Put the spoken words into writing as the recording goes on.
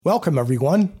Welcome,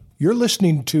 everyone. You're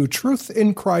listening to Truth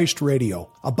in Christ Radio,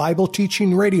 a Bible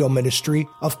teaching radio ministry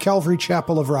of Calvary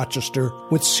Chapel of Rochester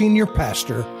with Senior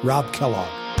Pastor Rob Kellogg.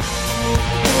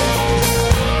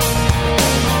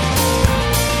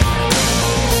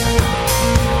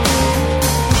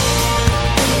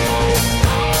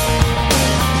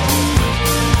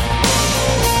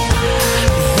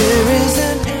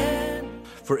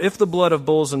 For if the blood of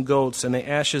bulls and goats and the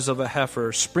ashes of a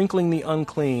heifer, sprinkling the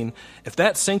unclean, if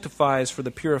that sanctifies for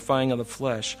the purifying of the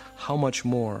flesh, how much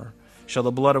more shall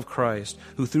the blood of Christ,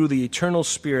 who through the eternal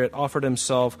Spirit offered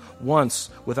himself once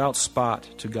without spot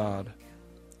to God,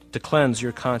 to cleanse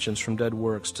your conscience from dead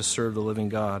works to serve the living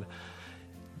God.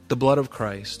 The blood of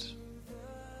Christ,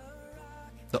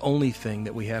 the only thing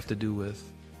that we have to do with.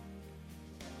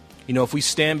 You know, if we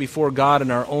stand before God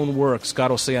in our own works, God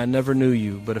will say, I never knew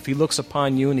you. But if he looks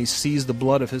upon you and he sees the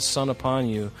blood of his Son upon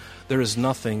you, there is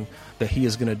nothing that he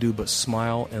is going to do but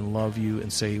smile and love you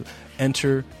and say,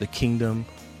 enter the kingdom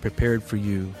prepared for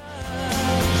you.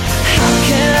 How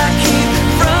can I keep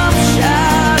from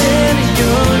shouting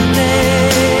your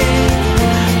name?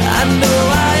 I know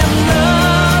I am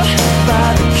loved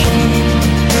by the King,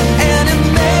 and it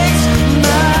makes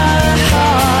my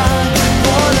heart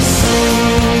want to sing.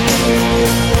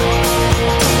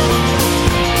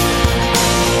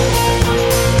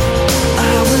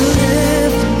 I will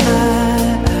lift my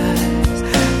eyes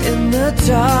in the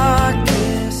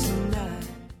darkness night.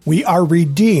 We are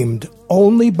redeemed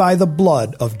only by the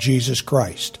blood of Jesus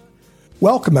Christ.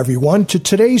 Welcome, everyone, to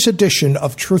today's edition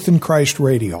of Truth in Christ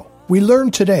Radio. We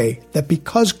learn today that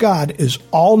because God is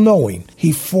all-knowing,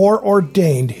 he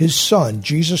foreordained his Son,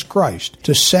 Jesus Christ,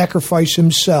 to sacrifice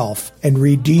himself and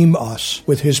redeem us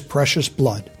with his precious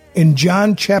blood. In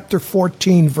John chapter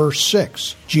 14, verse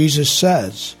 6, Jesus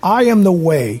says, I am the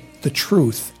way, the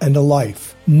truth, and the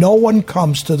life. No one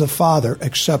comes to the Father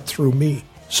except through me.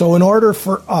 So in order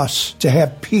for us to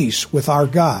have peace with our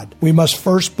God, we must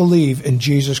first believe in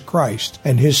Jesus Christ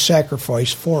and his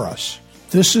sacrifice for us.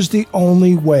 This is the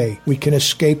only way we can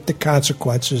escape the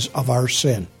consequences of our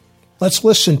sin. Let's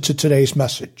listen to today's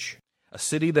message. A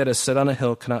city that is set on a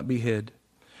hill cannot be hid.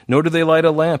 Nor do they light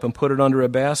a lamp and put it under a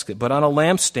basket, but on a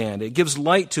lampstand. It gives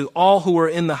light to all who are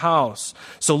in the house.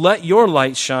 So let your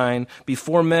light shine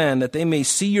before men, that they may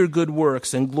see your good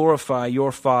works and glorify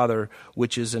your Father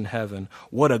which is in heaven.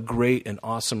 What a great and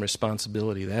awesome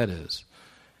responsibility that is.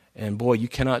 And boy, you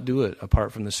cannot do it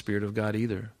apart from the Spirit of God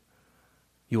either.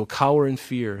 You will cower in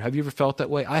fear. Have you ever felt that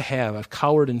way? I have. I've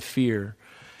cowered in fear.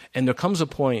 And there comes a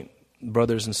point,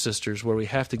 brothers and sisters, where we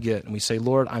have to get and we say,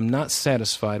 Lord, I'm not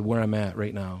satisfied where I'm at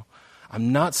right now.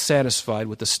 I'm not satisfied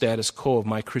with the status quo of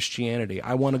my Christianity.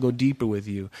 I want to go deeper with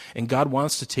you. And God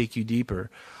wants to take you deeper.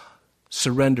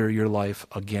 Surrender your life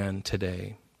again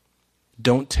today.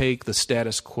 Don't take the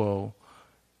status quo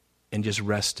and just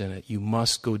rest in it. You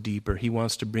must go deeper. He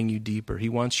wants to bring you deeper. He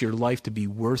wants your life to be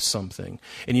worth something.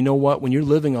 And you know what? When you're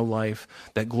living a life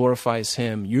that glorifies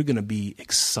him, you're going to be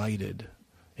excited.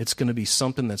 It's going to be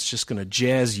something that's just going to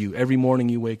jazz you every morning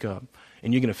you wake up.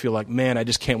 And you're going to feel like, man, I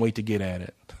just can't wait to get at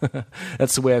it.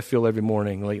 That's the way I feel every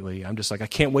morning lately. I'm just like, I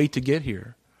can't wait to get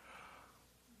here.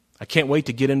 I can't wait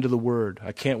to get into the Word.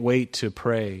 I can't wait to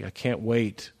pray. I can't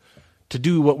wait to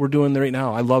do what we're doing right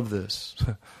now. I love this.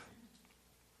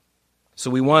 So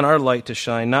we want our light to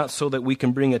shine, not so that we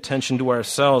can bring attention to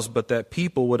ourselves, but that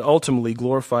people would ultimately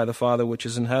glorify the Father which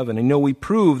is in heaven. And we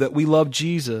prove that we love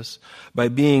Jesus by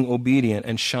being obedient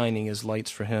and shining as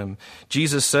lights for him.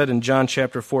 Jesus said in John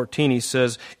chapter 14, he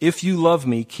says, if you love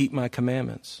me, keep my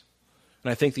commandments.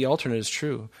 And I think the alternate is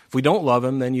true. If we don't love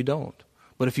him, then you don't.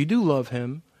 But if you do love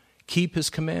him, keep his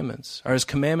commandments. Are his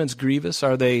commandments grievous?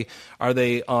 They're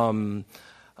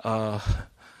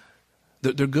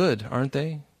good, aren't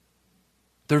they?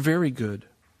 They're very good,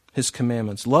 his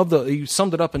commandments. You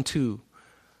summed it up in two.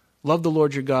 Love the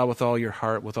Lord your God with all your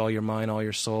heart, with all your mind, all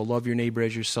your soul. Love your neighbor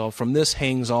as yourself. From this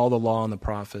hangs all the law and the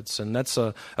prophets. And that's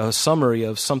a summary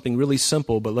of something really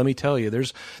simple. But let me tell you,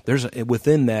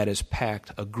 within that is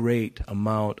packed a great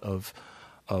amount of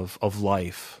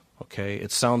life. Okay,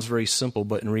 it sounds very simple,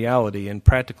 but in reality, in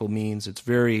practical means, it's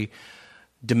very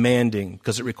demanding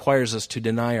because it requires us to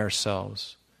deny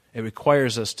ourselves. It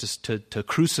requires us to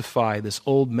crucify this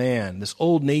old man, this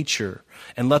old nature,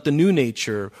 and let the new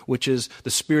nature, which is the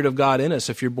Spirit of God in us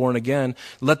if you're born again,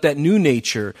 let that new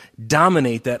nature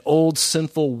dominate that old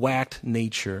sinful whacked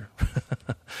nature.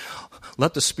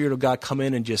 Let the Spirit of God come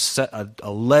in and just set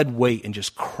a lead weight and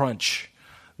just crunch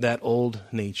that old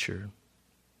nature.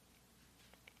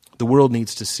 The world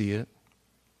needs to see it.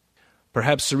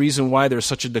 Perhaps the reason why there's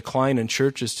such a decline in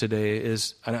churches today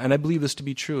is, and I believe this to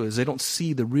be true, is they don't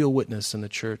see the real witness in the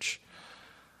church.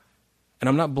 And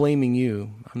I'm not blaming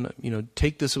you. I'm not,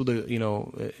 take this with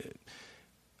a,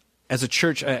 as a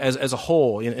church, as a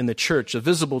whole, in the church, a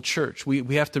visible church,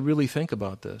 we have to really think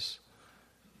about this.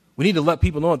 We need to let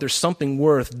people know that there's something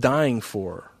worth dying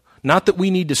for. Not that we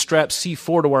need to strap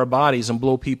C4 to our bodies and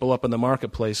blow people up in the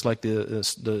marketplace like the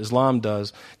Islam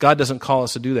does. God doesn't call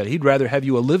us to do that. He'd rather have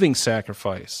you a living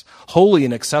sacrifice, holy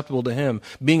and acceptable to Him,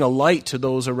 being a light to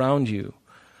those around you.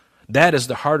 That is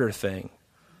the harder thing.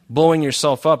 Blowing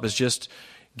yourself up is just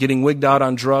getting wigged out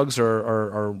on drugs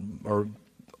or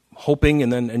hoping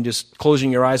and just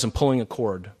closing your eyes and pulling a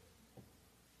cord.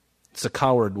 It's a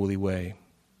cowardly way.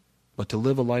 But to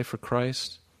live a life for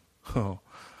Christ,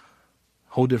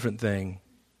 whole different thing.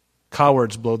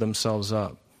 Cowards blow themselves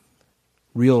up.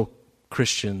 Real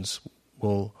Christians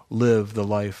will live the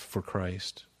life for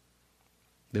Christ.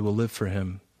 They will live for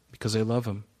Him because they love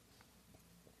Him.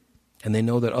 And they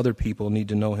know that other people need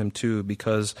to know Him too,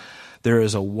 because there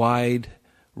is a wide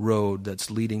road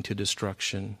that's leading to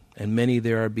destruction. And many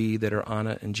there be that are on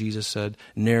it. And Jesus said,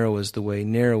 narrow is the way,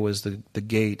 narrow is the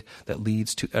gate that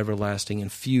leads to everlasting,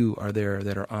 and few are there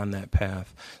that are on that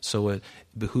path. So it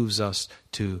behooves us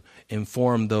to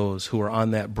inform those who are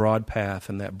on that broad path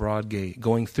and that broad gate,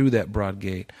 going through that broad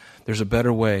gate. There's a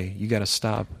better way. You got to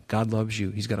stop. God loves you.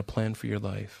 He's got a plan for your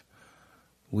life.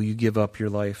 Will you give up your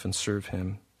life and serve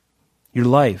Him? Your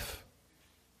life.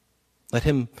 Let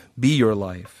Him be your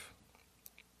life.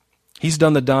 He's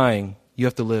done the dying. You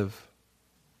have to live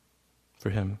for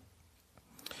Him.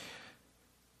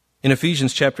 In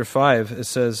Ephesians chapter 5, it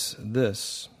says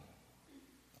this: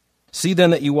 see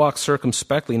then that you walk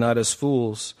circumspectly, not as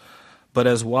fools, but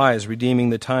as wise, redeeming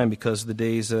the time, because the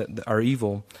days are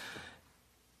evil.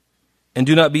 And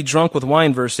do not be drunk with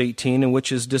wine, verse 18, in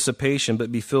which is dissipation,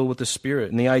 but be filled with the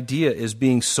Spirit. And the idea is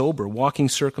being sober, walking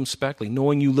circumspectly,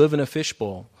 knowing you live in a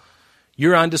fishbowl.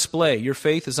 You're on display. Your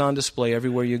faith is on display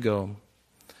everywhere you go.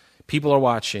 People are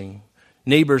watching.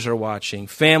 Neighbors are watching.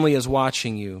 Family is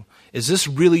watching you. Is this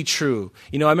really true?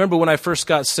 I remember when I first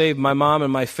got saved, my mom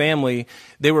and my family,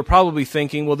 they were probably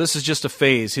thinking, well, this is just a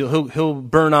phase. He'll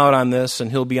burn out on this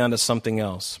and he'll be on to something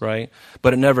else, right?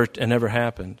 But it never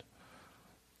happened.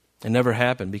 It never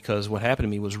happened, because what happened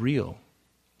to me was real.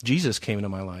 Jesus came into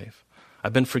my life.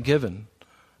 I've been forgiven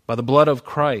by the blood of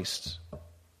Christ.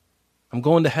 I'm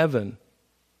going to heaven.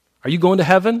 Are you going to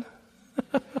heaven?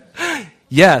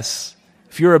 Yes.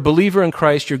 If you're a believer in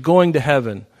Christ, you're going to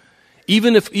heaven.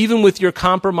 Even with your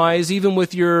compromise, even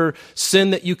with your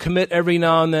sin that you commit every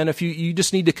now and then, if you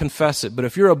just need to confess it. But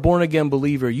if you're a born-again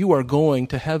believer, you are going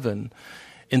to heaven.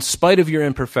 In spite of your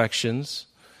imperfections,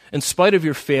 in spite of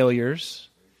your failures,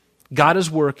 God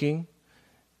is working.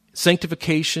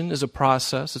 Sanctification is a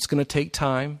process. It's going to take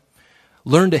time.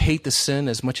 Learn to hate the sin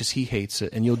as much as He hates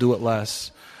it, and you'll do it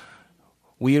less.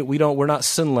 We're not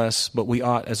sinless, but we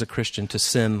ought as a Christian to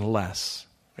sin less.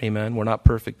 Amen. We're not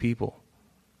perfect people.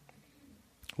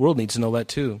 The world needs to know that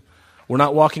too. We're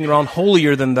not walking around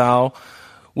holier than thou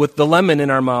with the lemon in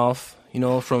our mouth,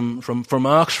 from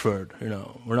Oxford.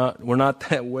 We're not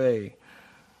that way.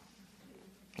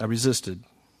 I resisted.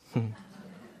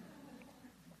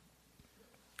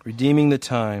 Redeeming the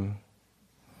time.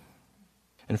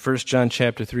 In 1 John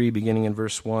chapter 3, beginning in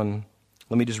verse 1,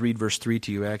 let me just read verse 3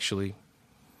 to you actually.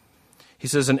 He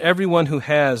says, and everyone who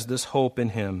has this hope in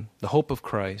Him, the hope of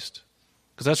Christ,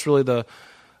 because that's really the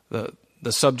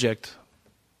subject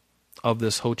of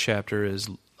this whole chapter, is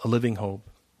a living hope.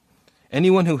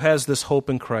 Anyone who has this hope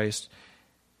in Christ,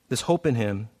 this hope in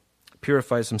Him,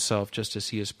 purifies himself just as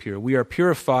He is pure. We are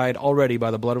purified already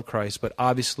by the blood of Christ, but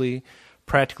obviously,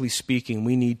 practically speaking,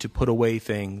 we need to put away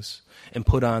things and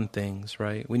put on things,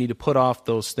 right? We need to put off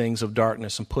those things of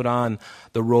darkness and put on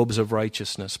the robes of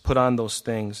righteousness, put on those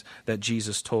things that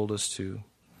Jesus told us to.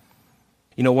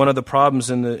 One of the problems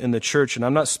in the church, and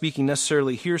I'm not speaking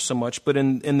necessarily here so much, but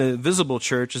in the visible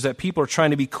church, is that people are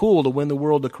trying to be cool to win the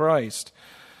world to Christ.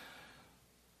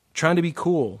 Trying to be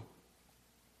cool.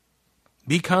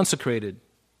 Be consecrated.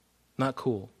 Not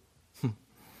cool.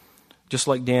 Just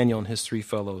like Daniel and his 3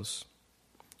 fellows.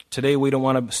 Today we don't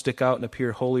want to stick out and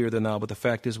appear holier than thou, but the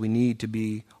fact is we need to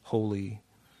be holy.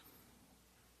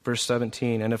 Verse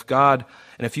 17, and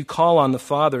if you call on the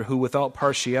Father, who without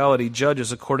partiality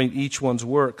judges according to each one's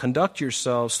work, conduct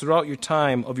yourselves throughout your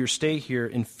time of your stay here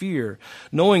in fear,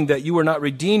 knowing that you are not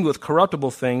redeemed with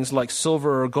corruptible things like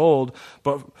silver or gold,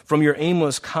 but from your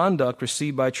aimless conduct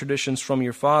received by traditions from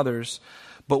your fathers,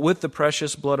 but with the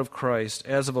precious blood of Christ,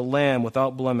 as of a lamb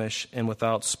without blemish and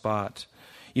without spot.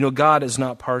 God is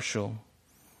not partial.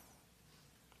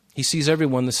 He sees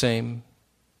everyone the same.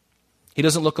 He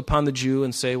doesn't look upon the Jew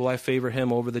and say, well, I favor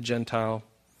him over the Gentile.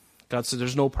 God says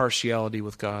there's no partiality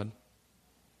with God.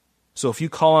 So if you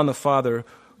call on the Father,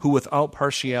 who without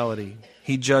partiality,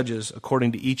 he judges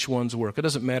according to each one's work. It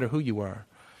doesn't matter who you are.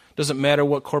 It doesn't matter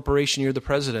what corporation you're the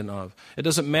president of. It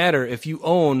doesn't matter if you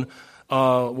own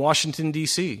Washington,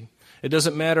 D.C. It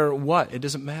doesn't matter what. It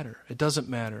doesn't matter. It doesn't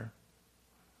matter.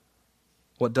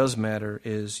 What does matter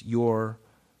is your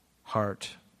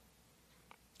heart.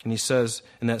 And he says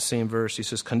in that same verse, he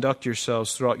says, conduct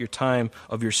yourselves throughout your time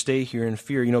of your stay here in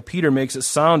fear. You know, Peter makes it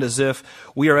sound as if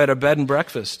we are at a bed and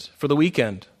breakfast for the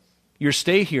weekend. Your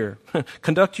stay here.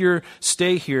 Conduct your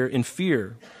stay here in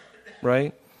fear,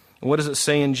 right? And what does it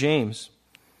say in James?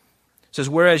 It says,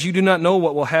 whereas you do not know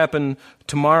what will happen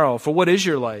tomorrow, for what is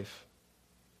your life?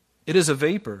 It is a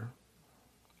vapor.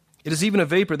 It is even a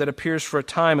vapor that appears for a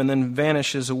time and then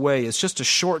vanishes away. It's just a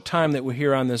short time that we're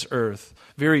here on this earth.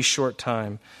 Very short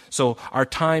time. So our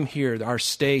time here, our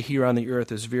stay here on the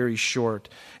earth is very short.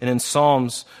 And in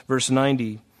Psalms, verse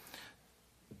 90, it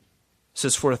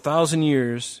says, for 1,000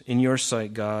 years in your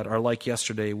sight, God, are like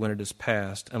yesterday when it is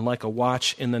past, and like a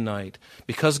watch in the night.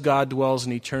 Because God dwells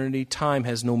in eternity, time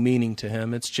has no meaning to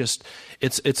him. It's just,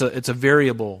 it's a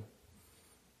variable.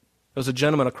 There was a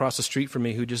gentleman across the street from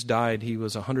me who just died. He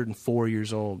was 104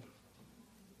 years old.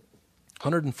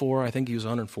 104, I think he was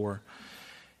 104.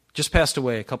 Just passed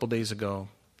away a couple days ago.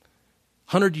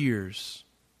 100 years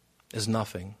is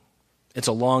nothing. It's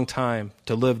a long time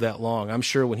to live that long. I'm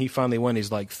sure when he finally went,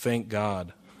 he's like, thank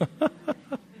God.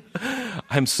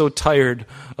 I'm so tired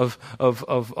of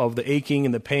the aching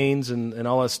and the pains and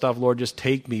all that stuff. Lord, just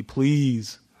take me,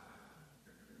 please.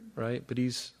 Right? But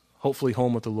he's hopefully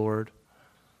home with the Lord.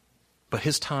 But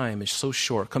his time is so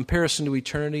short. Comparison to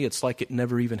eternity, it's like it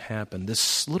never even happened.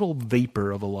 This little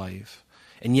vapor of a life.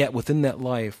 And yet within that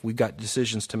life, we've got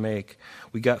decisions to make.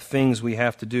 We've got things we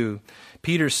have to do.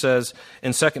 Peter says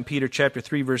in 2 Peter chapter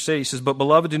 3, verse 8, he says, but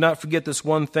beloved, do not forget this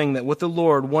one thing, that with the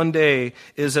Lord 1 day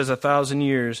is as 1,000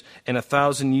 years, and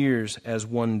 1,000 years as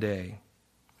 1 day.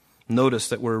 Notice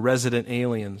that we're resident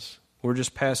aliens. We're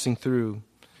just passing through.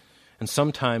 And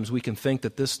sometimes we can think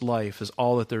that this life is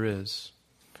all that there is.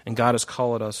 And God has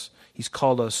called us, he's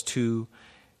called us to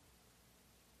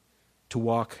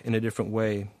walk in a different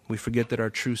way. We forget that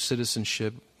our true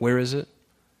citizenship, where is it?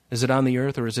 Is it on the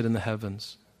earth or is it in the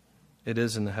heavens? It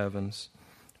is in the heavens.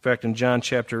 In fact, in John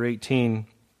chapter 18,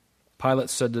 Pilate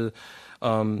said to,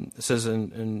 it says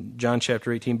in John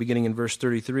chapter 18, beginning in verse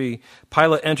 33,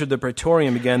 Pilate entered the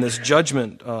praetorium again, this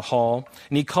judgment hall,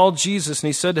 and he called Jesus and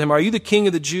he said to him, are you the king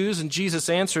of the Jews? And Jesus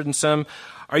answered and said,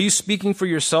 are you speaking for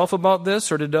yourself about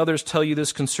this, or did others tell you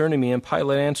this concerning me? And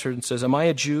Pilate answered and says, am I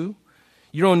a Jew?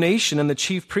 Your own nation and the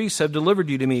chief priests have delivered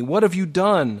you to me. What have you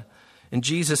done? And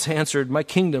Jesus answered, my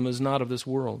kingdom is not of this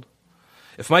world.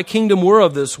 If my kingdom were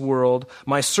of this world,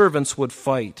 my servants would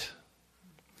fight,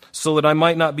 so that I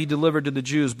might not be delivered to the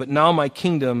Jews. But now my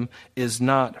kingdom is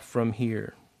not from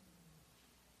here.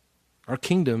 Our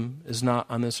kingdom is not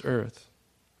on this earth.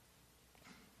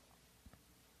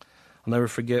 I'll never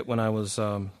forget when I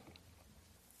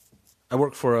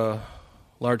worked for a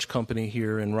large company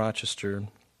here in Rochester.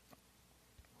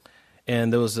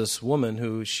 And there was this woman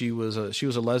who she was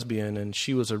a lesbian, and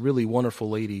she was a really wonderful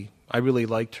lady. I really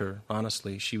liked her,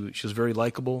 honestly. She was very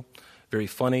likable, very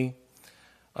funny.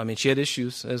 I mean, she had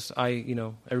issues, as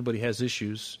everybody has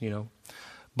issues,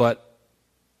 But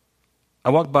I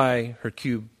walked by her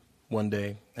cube one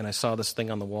day, and I saw this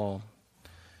thing on the wall.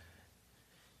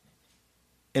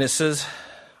 And it says,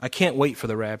 I can't wait for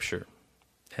the rapture.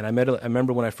 And I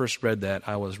remember when I first read that,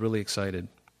 I was really excited.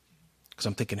 Because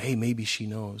I'm thinking, hey, maybe she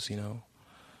knows,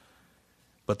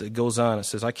 But it goes on, it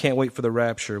says, I can't wait for the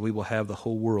rapture. We will have the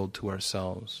whole world to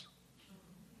ourselves.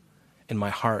 And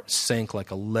my heart sank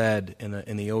like a lead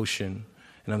in the ocean.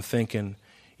 And I'm thinking,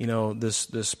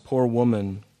 this poor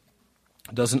woman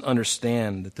doesn't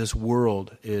understand that this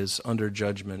world is under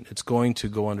judgment. It's going to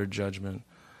go under judgment.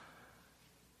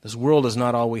 This world is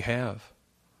not all we have.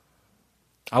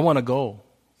 I want to go.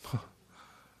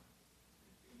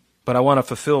 But I want to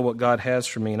fulfill what God has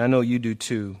for me, and I know you do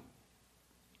too.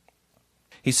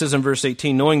 He says in verse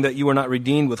 18, knowing that you are not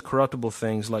redeemed with corruptible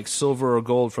things like silver or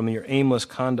gold from your aimless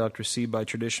conduct received by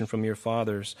tradition from your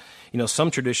fathers. Some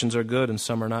traditions are good and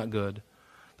some are not good.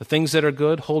 The things that are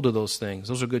good, hold to those things.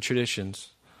 Those are good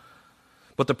traditions.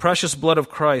 But the precious blood of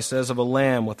Christ as of a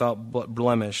lamb without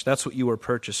blemish, that's what you were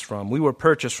purchased from. We were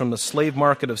purchased from the slave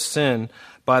market of sin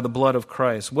by the blood of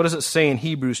Christ. What does it say in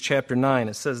Hebrews chapter 9?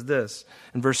 It says this,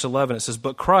 in verse 11, it says,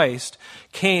 but Christ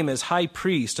came as high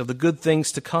priest of the good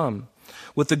things to come,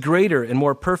 with the greater and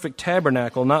more perfect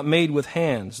tabernacle not made with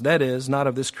hands, that is, not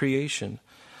of this creation.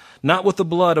 Not with the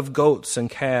blood of goats and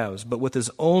calves, but with his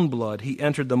own blood he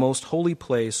entered the most holy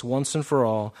place once and for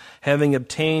all, having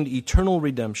obtained eternal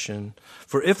redemption.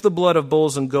 For if the blood of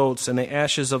bulls and goats and the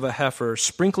ashes of a heifer,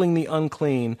 sprinkling the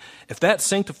unclean, if that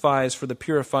sanctifies for the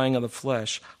purifying of the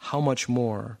flesh, how much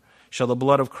more shall the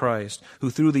blood of Christ, who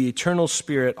through the eternal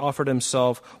Spirit offered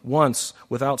himself once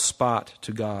without spot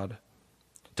to God,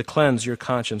 to cleanse your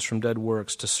conscience from dead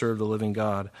works to serve the living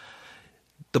God.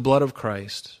 The blood of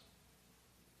Christ,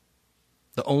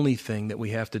 the only thing that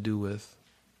we have to do with.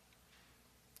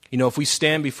 You know, if we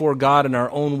stand before God in our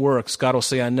own works, God will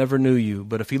say, I never knew you.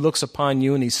 But if he looks upon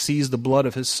you and he sees the blood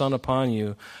of his Son upon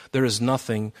you, there is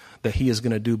nothing that he is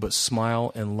going to do but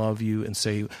smile and love you and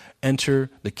say, enter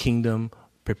the kingdom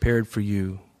prepared for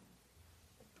you.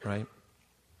 Right?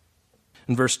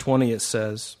 In verse 20 it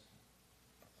says,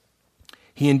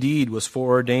 he indeed was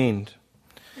foreordained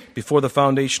before the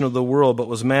foundation of the world, but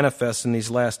was manifest in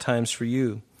these last times for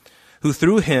you, who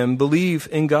through him believe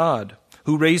in God,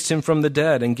 who raised him from the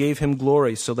dead and gave him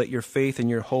glory, so that your faith and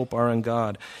your hope are in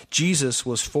God. Jesus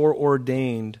was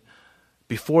foreordained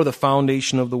before the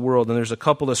foundation of the world. And there's a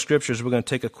couple of scriptures we're going to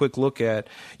take a quick look at.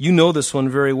 You know this one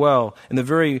very well. In the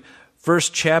very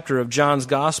first chapter of John's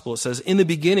Gospel, it says, in the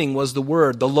beginning was the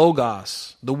Word, the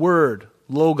Logos, the Word,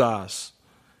 Logos.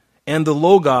 And the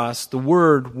Logos, the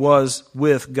Word, was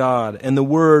with God, and the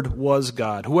Word was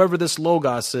God. Whoever this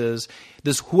Logos is,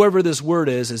 whoever this Word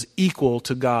is equal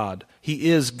to God.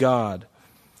 He is God.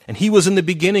 And he was in the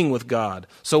beginning with God.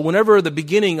 So whenever the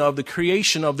beginning of the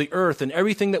creation of the earth and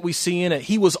everything that we see in it,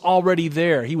 he was already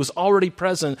there. He was already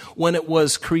present when it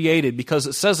was created, because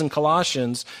it says in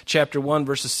Colossians chapter 1,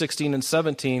 verses 16 and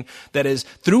 17, that is,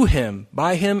 through him,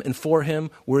 by him, and for him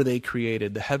were they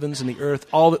created. The heavens and the earth,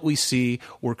 all that we see,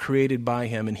 were created by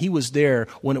him. And he was there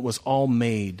when it was all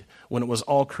made, when it was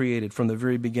all created from the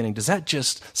very beginning. Does that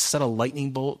just set a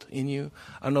lightning bolt in you?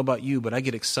 I don't know about you, but I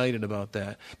get excited about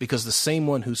that, because the same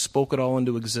one who spoke it all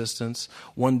into existence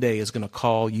one day is going to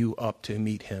call you up to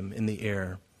meet him in the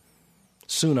air.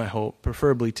 Soon, I hope,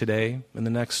 preferably today, in the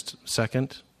next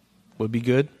second, would be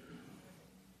good.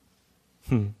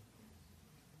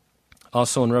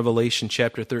 Also in Revelation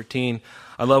chapter 13,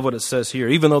 I love what it says here.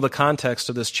 Even though the context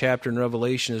of this chapter in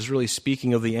Revelation is really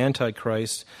speaking of the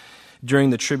Antichrist,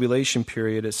 during the tribulation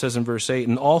period, it says in verse 8,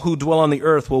 and all who dwell on the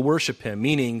earth will worship him,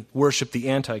 meaning worship the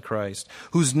Antichrist,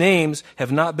 whose names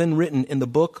have not been written in the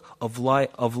book of life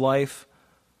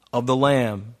of the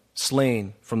Lamb,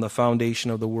 slain from the foundation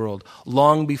of the world.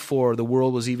 Long before the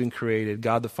world was even created,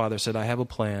 God the Father said, I have a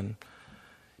plan,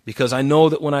 because I know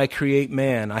that when I create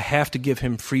man, I have to give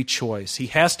him free choice. He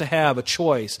has to have a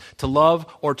choice to love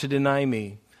or to deny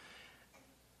me.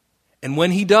 And when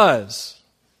he does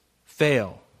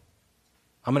fail,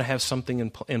 I'm going to have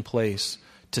something in place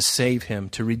to save him,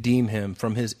 to redeem him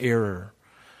from his error.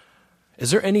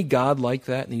 Is there any God like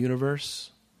that in the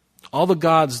universe? All the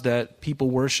gods that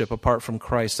people worship apart from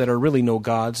Christ that are really no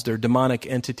gods, they're demonic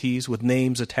entities with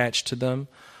names attached to them.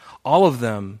 All of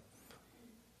them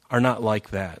are not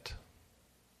like that.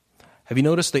 Have you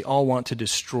noticed they all want to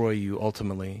destroy you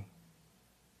ultimately?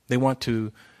 They want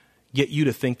to get you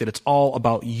to think that it's all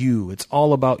about you. It's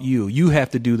all about you. You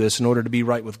have to do this in order to be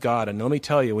right with God. And let me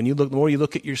tell you, the more you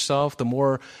look at yourself, the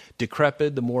more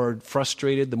decrepit, the more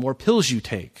frustrated, the more pills you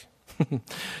take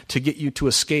to get you to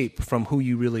escape from who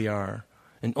you really are.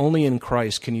 And only in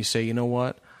Christ can you say, you know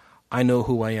what? I know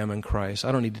who I am in Christ.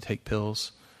 I don't need to take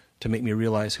pills to make me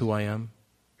realize who I am.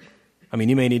 I mean,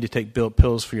 you may need to take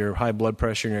pills for your high blood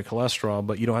pressure and your cholesterol,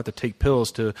 but you don't have to take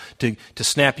pills to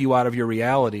snap you out of your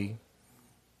reality,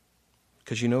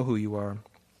 because you know who you are.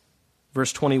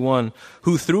 Verse 21,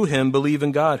 who through him believe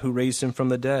in God, who raised him from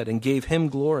the dead and gave him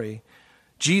glory.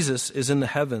 Jesus is in the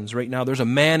heavens right now. There's a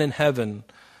man in heaven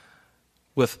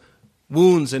with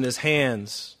wounds in his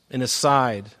hands, in his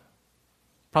side,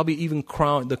 probably even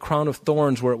the crown of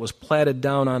thorns where it was platted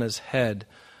down on his head,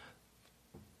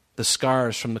 the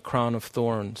scars from the crown of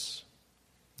thorns,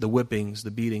 the whippings,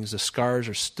 the beatings, the scars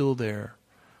are still there.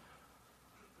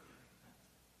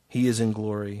 He is in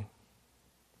glory.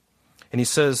 And he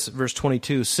says, verse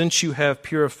 22, since you have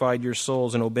purified your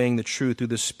souls in obeying the truth through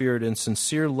the Spirit and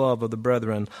sincere love of the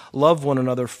brethren, love one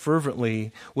another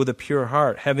fervently with a pure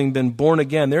heart, having been born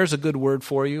again. There's a good word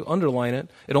for you. Underline it.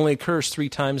 It only occurs 3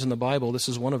 times in the Bible. This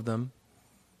is one of them.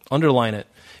 Underline it.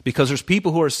 Because there's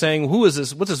people who are saying, who is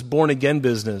this? What's this born again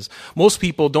business? Most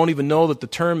people don't even know that the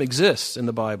term exists in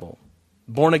the Bible.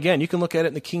 Born again. You can look at it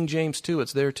in the King James too.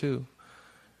 It's there too.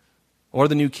 Or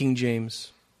the New King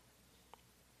James.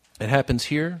 It happens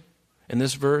here, in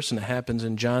this verse, and it happens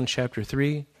in John chapter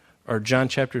 3, or John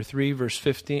chapter 3, verse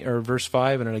 15, or verse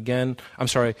 5, and then again,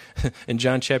 in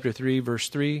John chapter 3, verse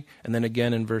 3, and then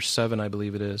again in verse 7, I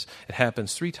believe it is. It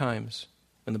happens 3 times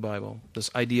in the Bible,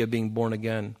 this idea of being born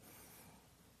again.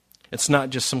 It's not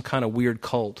just some kind of weird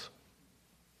cult.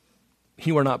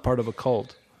 You are not part of a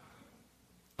cult.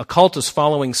 A cult is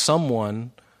following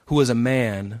someone who is a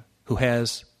man who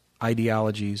has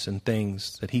ideologies and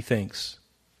things that he thinks.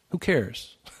 Who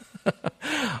cares?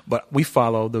 But we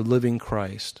follow the living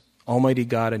Christ, Almighty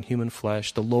God in human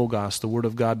flesh, the Logos, the Word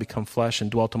of God become flesh and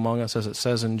dwelt among us, as it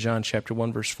says in John chapter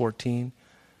 1, verse 14.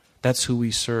 That's who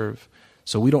we serve.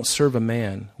 So we don't serve a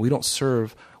man. We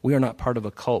are not part of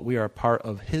a cult. We are part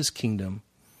of His kingdom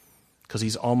because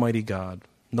He's Almighty God.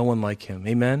 No one like Him.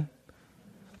 Amen?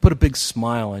 Put a big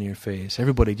smile on your face.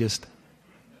 Everybody just,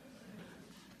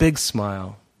 big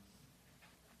smile.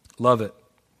 Love it.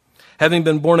 Having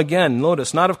been born again,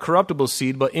 notice, not of corruptible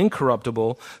seed, but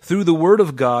incorruptible, through the Word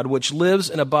of God, which lives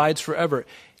and abides forever.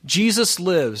 Jesus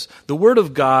lives. The Word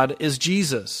of God is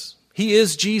Jesus. He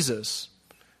is Jesus.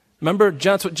 Remember,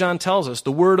 that's what John tells us,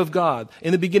 the Word of God.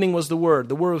 In the beginning was the Word.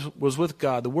 The Word was with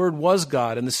God. The Word was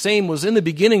God. And the same was in the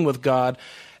beginning with God.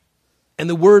 And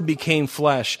the Word became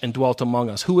flesh and dwelt among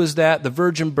us. Who is that? The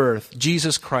virgin birth.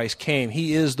 Jesus Christ came.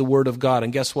 He is the Word of God.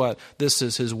 And guess what? This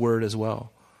is His Word as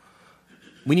well.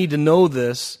 We need to know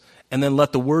this and then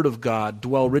let the Word of God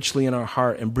dwell richly in our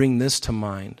heart and bring this to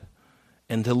mind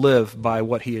and to live by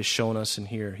what He has shown us in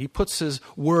here. He puts His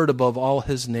Word above all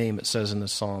His name, it says in the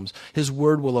Psalms. His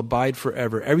Word will abide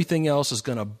forever. Everything else is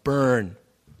going to burn.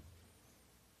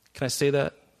 Can I say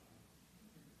that?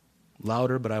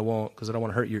 Louder, but I won't because I don't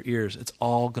want to hurt your ears. It's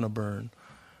all going to burn.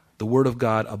 The Word of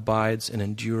God abides and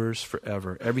endures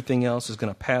forever. Everything else is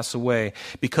going to pass away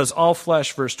because all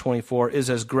flesh, verse 24, is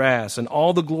as grass, and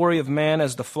all the glory of man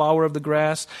as the flower of the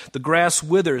grass. The grass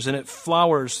withers and it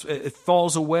flowers, it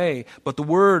falls away, but the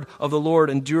word of the Lord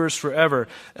endures forever.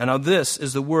 And now this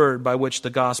is the word by which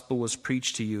the gospel was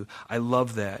preached to you. I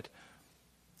love that.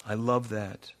 I love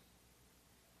that.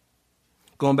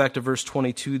 Going back to verse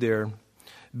 22 there,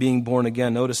 being born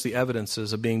again. Notice the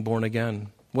evidences of being born again.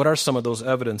 What are some of those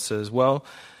evidences? Well,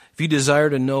 if you desire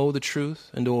to know the truth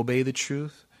and to obey the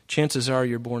truth, chances are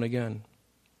you're born again.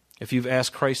 If you've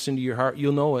asked Christ into your heart,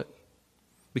 you'll know it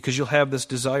because you'll have this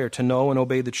desire to know and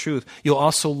obey the truth. You'll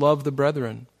also love the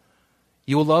brethren.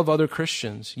 You will love other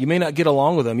Christians. You may not get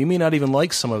along with them. You may not even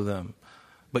like some of them,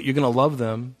 but you're going to love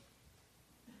them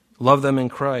in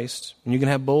Christ, and you're going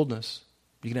to have boldness.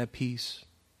 You can have peace.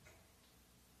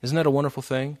 Isn't that a wonderful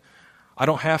thing? I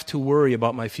don't have to worry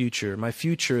about my future. My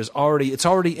future is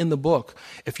already in the book.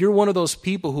 If you're one of those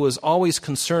people who is always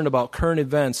concerned about current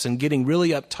events and getting really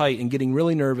uptight and getting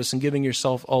really nervous and giving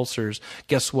yourself ulcers,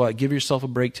 guess what? Give yourself a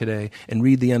break today and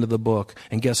read the end of the book.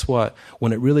 And guess what?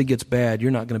 When it really gets bad, you're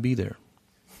not going to be there.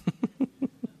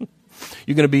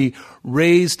 You're going to be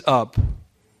raised up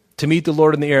to meet the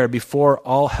Lord in the air before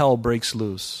all hell breaks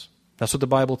loose. That's what the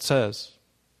Bible says.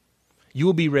 You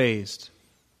will be raised.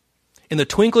 In the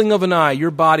twinkling of an eye,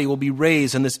 your body will be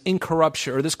raised, and this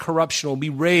incorruption or this corruption will be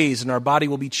raised, and our body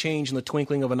will be changed in the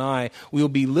twinkling of an eye. We will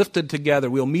be lifted together.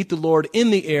 We will meet the Lord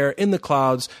in the air, in the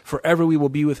clouds. Forever we will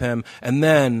be with Him. And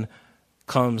then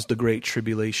comes the great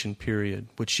tribulation period,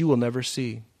 which you will never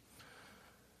see.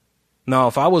 Now,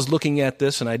 if I was looking at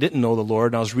this and I didn't know the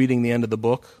Lord and I was reading the end of the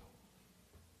book,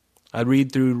 I'd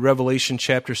read through Revelation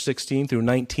chapter 16 through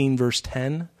 19, verse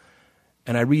 10,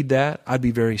 and I read that, I'd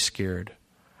be very scared.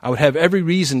 I would have every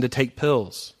reason to take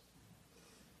pills.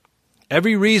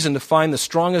 Every reason to find the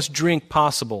strongest drink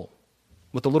possible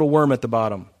with a little worm at the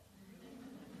bottom.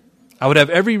 I would have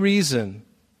every reason,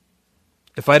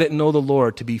 if I didn't know the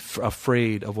Lord, to be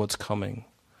afraid of what's coming.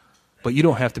 But you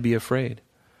don't have to be afraid.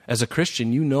 As a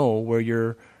Christian, you know where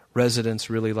your residence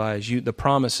really lies. The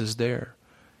promise is there.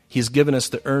 He's given us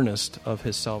the earnest of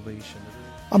His salvation.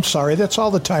 I'm sorry, that's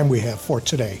all the time we have for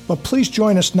today. But please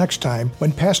join us next time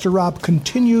when Pastor Rob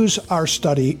continues our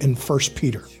study in 1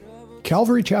 Peter.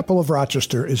 Calvary Chapel of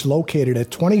Rochester is located at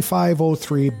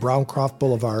 2503 Browncroft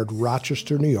Boulevard,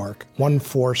 Rochester, New York,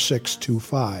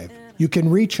 14625. You can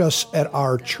reach us at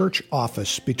our church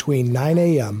office between 9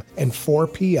 a.m. and 4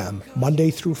 p.m. Monday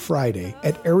through Friday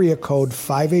at area code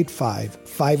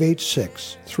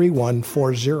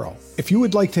 585-586-3140. If you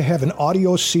would like to have an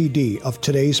audio CD of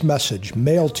today's message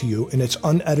mailed to you in its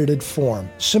unedited form,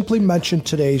 simply mention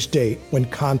today's date when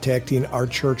contacting our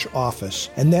church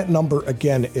office. And that number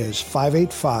again is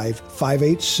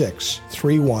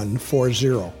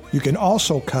 585-586-3140. You can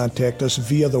also contact us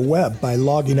via the web by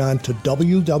logging on to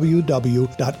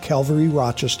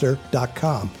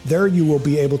www.calvaryrochester.com. There you will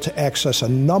be able to access a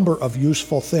number of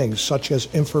useful things such as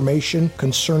information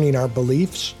concerning our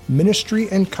beliefs, ministry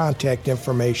and contact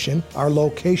information, our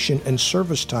location and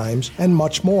service times, and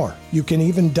much more. You can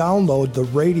even download the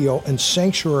radio and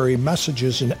sanctuary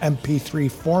messages in MP3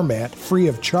 format free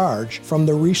of charge from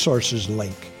the resources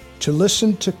link. To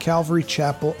listen to Calvary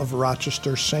Chapel of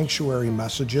Rochester Sanctuary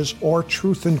messages or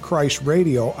Truth in Christ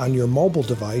Radio on your mobile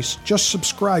device, just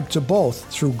subscribe to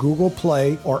both through Google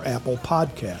Play or Apple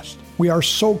Podcast. We are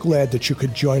so glad that you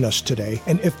could join us today,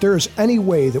 and if there is any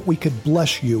way that we could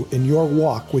bless you in your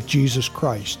walk with Jesus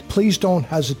Christ, please don't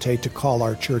hesitate to call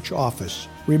our church office.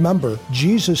 Remember,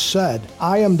 Jesus said,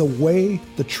 "I am the way,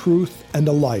 the truth, and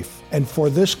the life, and for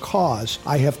this cause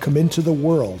I have come into the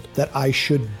world, that I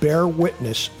should bear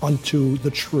witness unto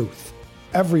the truth.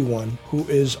 Everyone who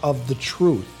is of the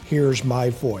truth hears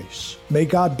my voice." May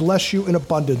God bless you in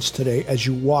abundance today as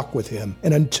you walk with Him.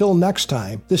 And until next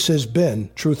time, this has been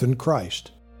Truth in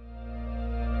Christ.